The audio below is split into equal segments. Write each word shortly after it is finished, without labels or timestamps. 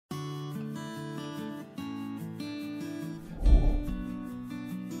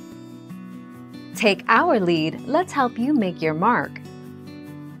Take our lead, let's help you make your mark.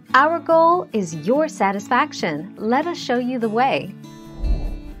 Our goal is your satisfaction. Let us show you the way.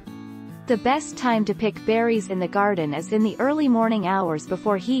 The best time to pick berries in the garden is in the early morning hours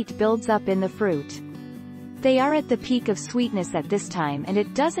before heat builds up in the fruit. They are at the peak of sweetness at this time, and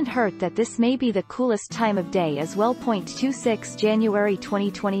it doesn't hurt that this may be the coolest time of day as well. 26 January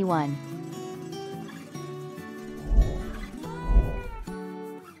 2021.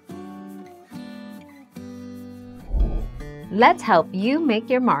 Let's help you make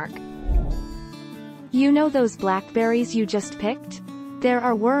your mark. You know those blackberries you just picked? There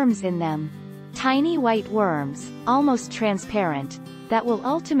are worms in them. Tiny white worms, almost transparent, that will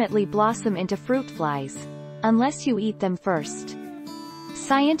ultimately blossom into fruit flies, unless you eat them first.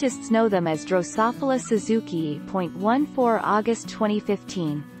 Scientists know them as Drosophila suzuki. 14 August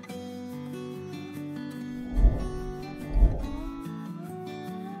 2015.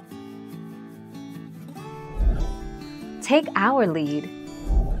 Take our lead.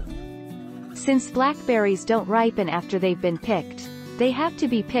 Since blackberries don't ripen after they've been picked, they have to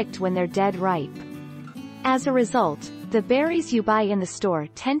be picked when they're dead ripe. As a result, the berries you buy in the store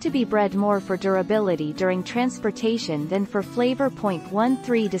tend to be bred more for durability during transportation than for flavor.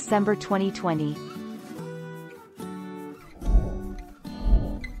 13 December 2020.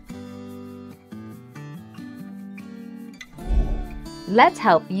 Let's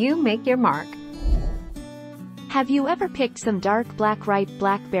help you make your mark. Have you ever picked some dark black ripe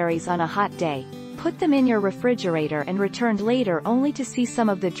blackberries on a hot day, put them in your refrigerator and returned later only to see some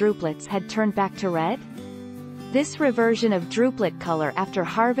of the drupelets had turned back to red? This reversion of druplet color after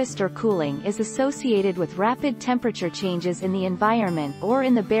harvest or cooling is associated with rapid temperature changes in the environment or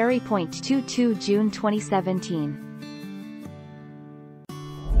in the berry. 22 June 2017.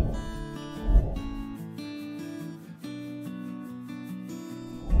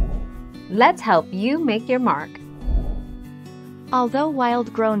 Let's help you make your mark. Although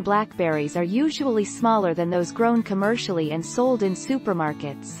wild-grown blackberries are usually smaller than those grown commercially and sold in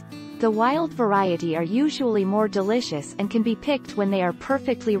supermarkets, the wild variety are usually more delicious and can be picked when they are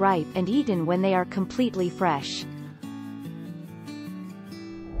perfectly ripe and eaten when they are completely fresh.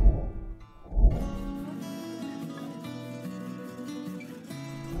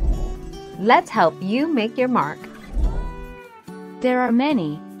 Let's help you make your mark. There are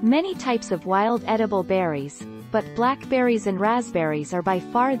many types of wild edible berries, but blackberries and raspberries are by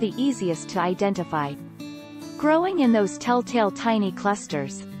far the easiest to identify. Growing in those telltale tiny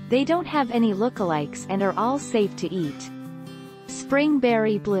clusters, they don't have any lookalikes and are all safe to eat. Spring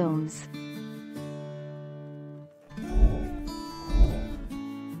berry blooms.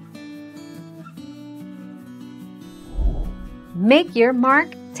 Make your mark,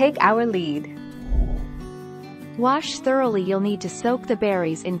 take our lead. Wash thoroughly. You'll need to soak the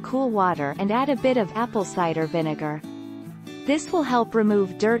berries in cool water and add a bit of apple cider vinegar. This will help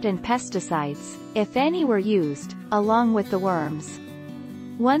remove dirt and pesticides, if any were used, along with the worms.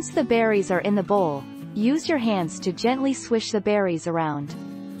 Once the berries are in the bowl, use your hands to gently swish the berries around.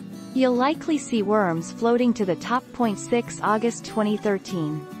 You'll likely see worms floating to the top. 6 August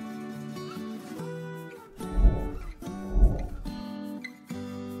 2013.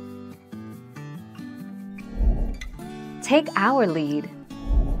 Take our lead.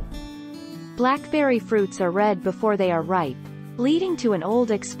 Blackberry fruits are red before they are ripe, leading to an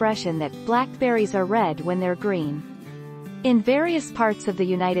old expression that blackberries are red when they're green. In various parts of the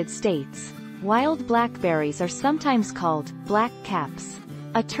United States, wild blackberries are sometimes called black caps,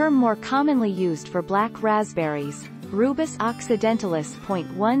 a term more commonly used for black raspberries, Rubus occidentalis.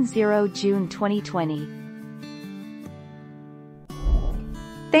 10 June 2020.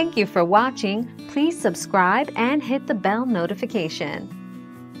 Thank you for watching. Please subscribe and hit the bell notification.